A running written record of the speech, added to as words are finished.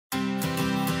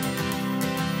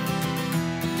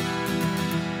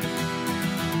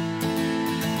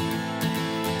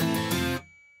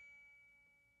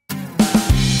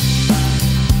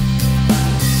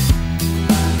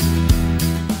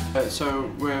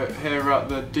So we're here at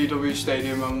the DW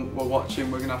Stadium and we're watching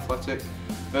Wigan Athletic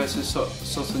versus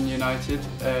Sutton United,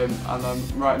 and I'm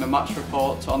writing a match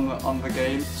report on the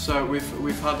game. So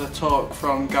we've had a talk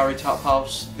from Gary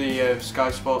Taphouse, the Sky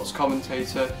Sports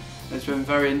commentator. It's been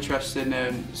very interesting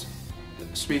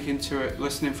speaking to it,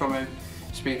 listening from him,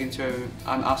 speaking to him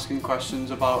and asking questions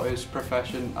about his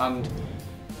profession. And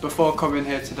before coming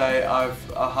here today, I've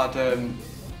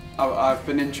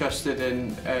been interested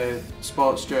in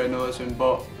sports journalism,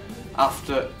 but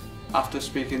after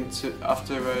speaking to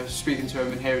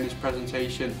him and hearing his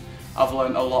presentation, I've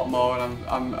learned a lot more, and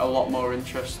I'm a lot more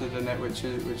interested in it, which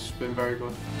has been very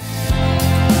good.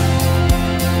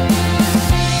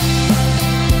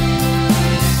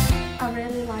 I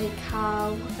really like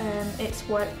how it's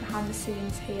worked behind the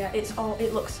scenes here.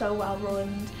 It looks so well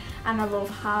run, and I love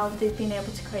how they've been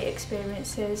able to create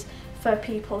experiences for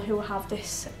people who have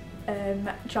this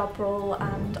job role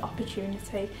and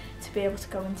opportunity to be able to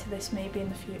go into this maybe in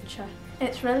the future.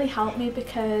 It's really helped me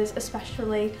because,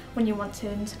 especially when you're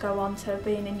wanting to go on to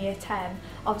being in year 10,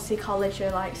 obviously college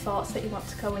are like thoughts that you want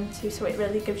to go into, so it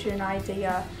really gives you an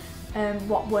idea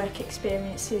what work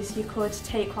experiences you could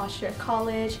take whilst you're at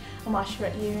college and whilst you're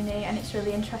at uni, and it's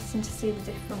really interesting to see the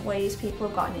different ways people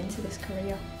have gotten into this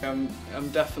career. I'm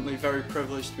definitely very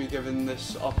privileged to be given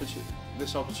this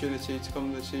opportunity to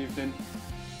come this evening.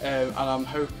 And I'm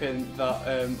hoping that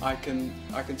I can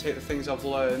take the things I've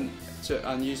learned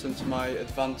and use them to my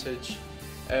advantage,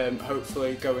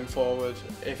 hopefully going forward,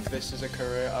 if this is a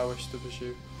career I wish to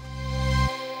pursue.